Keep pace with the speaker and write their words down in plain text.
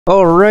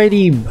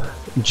Alrighty,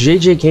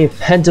 JJK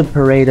Phantom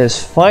Parade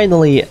is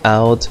finally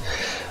out.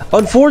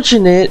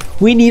 Unfortunate,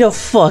 we need a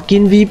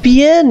fucking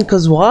VPN,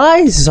 cause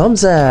why?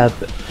 Zumzap,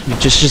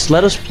 just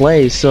let us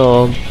play.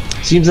 So,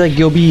 seems like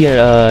you'll be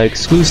an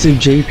exclusive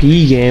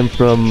JP game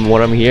from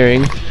what I'm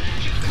hearing.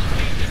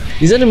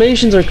 These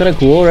animations are kind of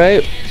cool,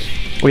 right?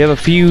 We have a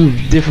few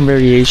different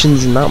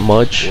variations, not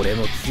much.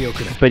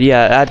 But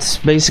yeah, that's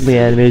basically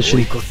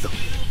animation.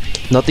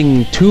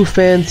 Nothing too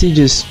fancy,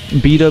 just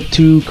beat up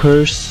to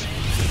curse.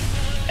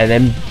 And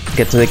then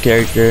get to the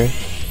character.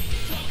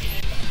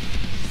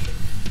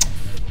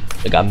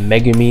 I got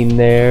Megumin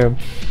there.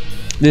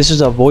 This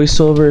is a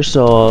voiceover,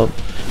 so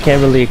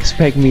can't really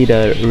expect me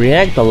to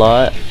react a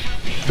lot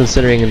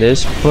considering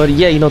this. But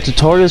yeah, you know,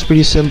 tutorial is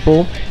pretty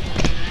simple.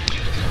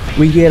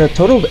 We get a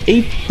total of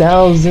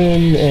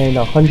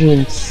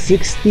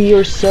 8,160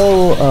 or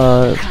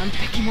so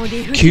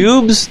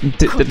cubes,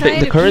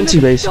 the currency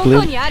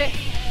basically.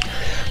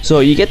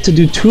 So you get to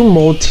do 2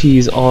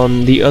 multis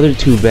on the other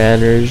 2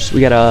 banners. We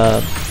got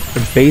a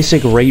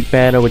basic rate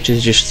banner, which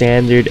is just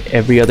standard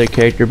every other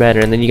character banner,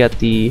 and then you got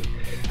the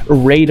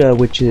Rata,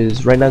 which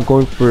is right now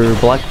going for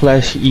Black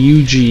Flash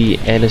Yuji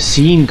and a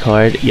scene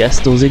card.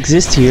 Yes, those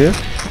exist here.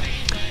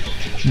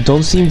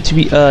 Don't seem to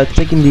be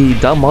taking the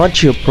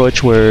Damachi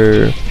approach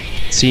where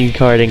scene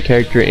card and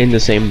character in the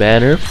same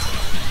banner,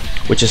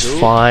 which is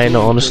fine,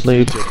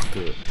 honestly.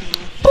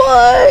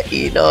 But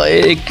you know,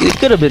 it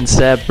could have been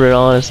separate,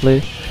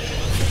 honestly.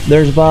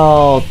 There's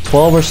about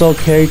 12 or so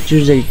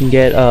characters that you can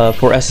get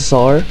for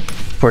SSR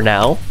for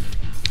now.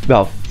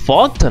 About a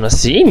fuck ton of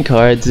scene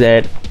cards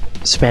that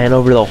span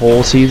over the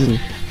whole season.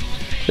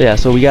 Yeah,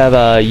 so we have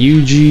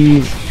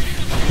Yuji,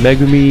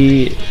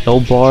 Megumi,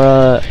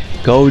 Nobara,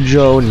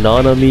 Gojo,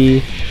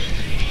 Nanami,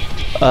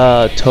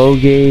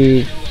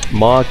 Toge,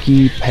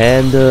 Maki,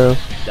 Panda,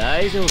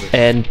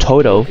 and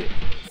Toto.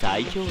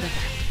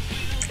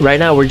 Right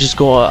now we're just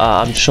going,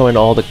 I'm showing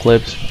all the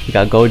clips. We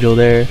got Gojo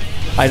there.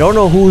 I don't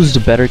know who's the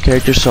better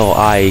character, so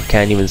I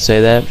can't even say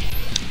that.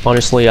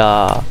 Honestly,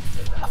 I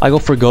go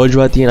for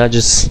Gojo at the end.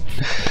 This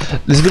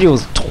video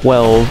was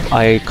 12.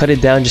 I cut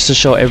it down just to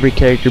show every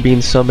character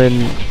being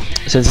summoned,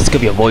 since it's gonna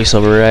be a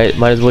voiceover, right?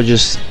 Might as well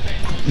just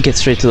get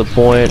straight to the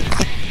point.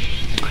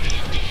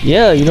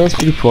 Yeah, you know, it's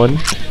pretty fun.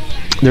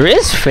 There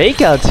is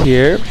fake outs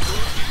here,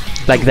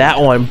 like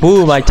that one.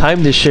 Boom! I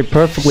timed this shit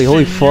perfectly.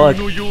 Holy fuck!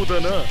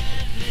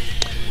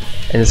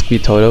 And it's gonna be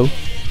Toto.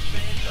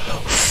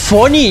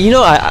 Funny, you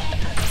know,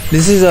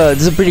 this is a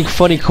pretty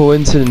funny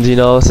coincidence, you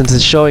know, since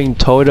it's showing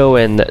Toto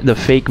and the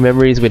fake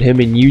memories with him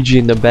and Yuji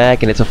in the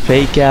back, and it's a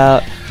fake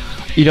out.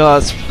 You know,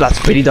 that's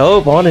pretty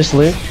dope,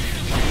 honestly.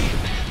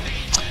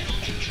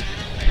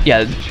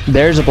 Yeah,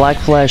 there's a Black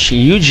Flash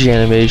Yuji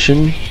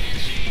animation.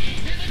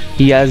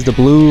 He has the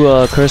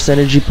blue Curse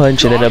Energy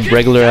punch and then a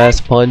regular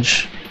ass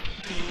punch.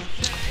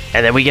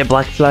 And then we get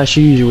Black Flash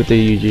Yuji with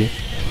the Yuji.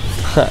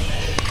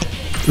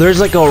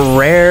 There's like a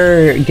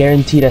rare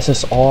guaranteed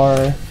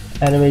SSR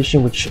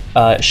animation, which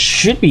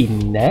should be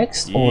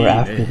next or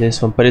after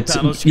this one, but it's,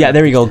 yeah,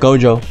 there we go.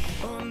 Gojo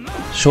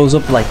shows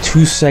up like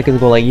 2 seconds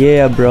ago, like,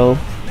 yeah bro,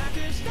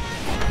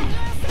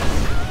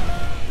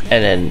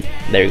 and then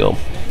there you go,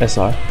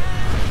 SR.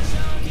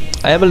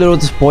 I am a little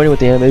disappointed with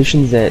the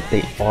animations that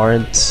they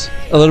aren't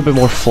a little bit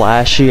more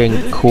flashy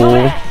and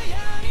cool,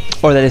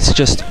 or that it's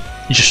just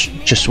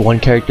one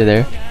character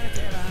there.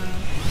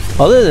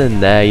 Other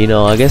than that, you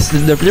know, I guess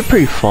they're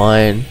pretty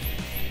fine.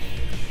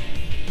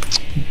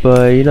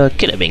 But you know, it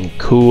could have been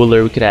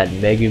cooler. We could have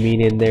had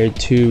Megumin in there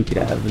too. We could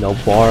have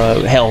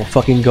Nobara. Hell,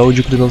 fucking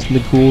Gojo could have done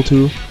something cool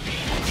too.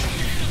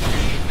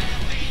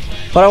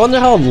 But I wonder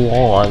how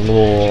long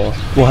we'll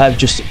have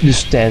just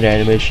standard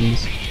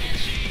animations.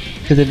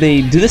 Because if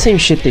they do the same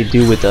shit they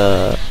do with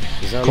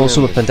Close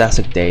to the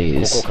Fantastic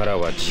Days,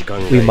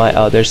 we might.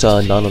 There's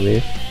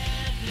Nanami.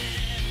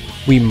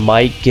 We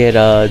might get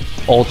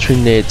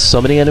alternate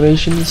summoning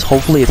animations.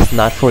 Hopefully, it's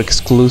not for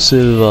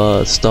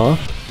exclusive stuff,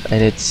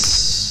 and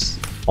it's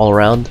all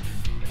around.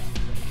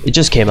 It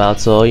just came out,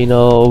 so you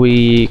know,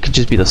 we could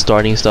just be the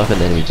starting stuff, and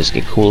then we just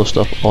get cooler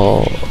stuff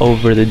all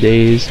over the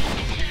days.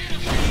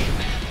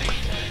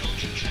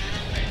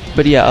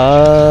 But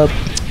yeah,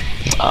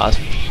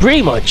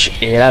 pretty much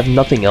it. I have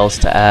nothing else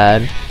to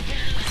add.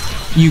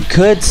 You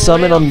could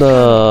summon on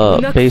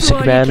the basic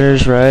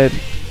banners, right?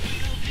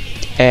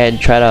 And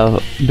try to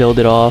build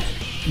it off.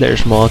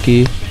 There's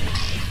Maki.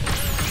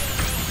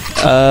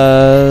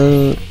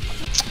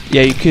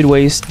 Yeah, you could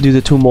do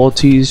the 2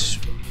 multis.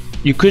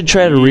 You could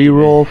try to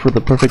reroll for the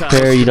perfect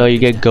pair. You know, you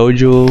get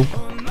Gojo.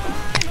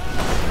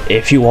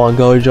 If you want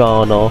Gojo,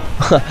 I don't know.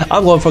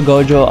 I'm going for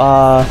Gojo,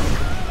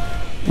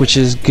 which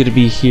is gonna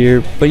be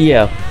here. But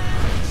yeah,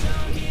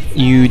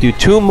 you do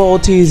 2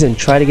 multis and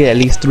try to get at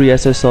least 3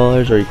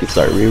 SSRs, or you could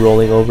start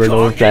rerolling over and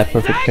over for that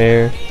perfect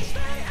pair.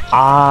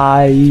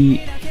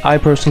 I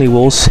personally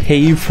will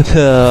save for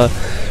the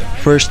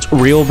first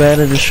real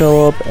banner to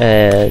show up,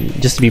 and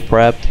just to be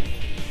prepped.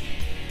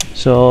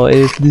 So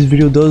if this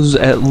video does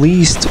at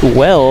least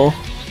well,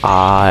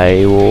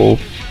 I will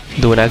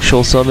do an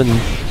actual summon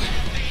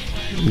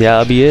yeah,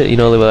 that'll be it. You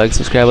know, leave a like,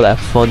 subscribe, all that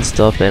fun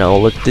stuff, and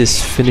I'll let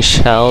this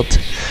finish out,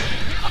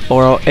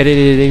 or I'll edit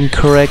it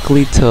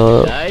incorrectly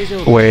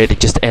to where it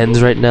just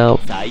ends right now.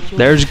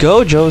 There's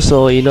Gojo,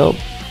 so you know,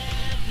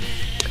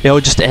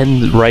 it'll just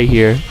end right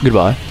here.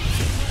 Goodbye.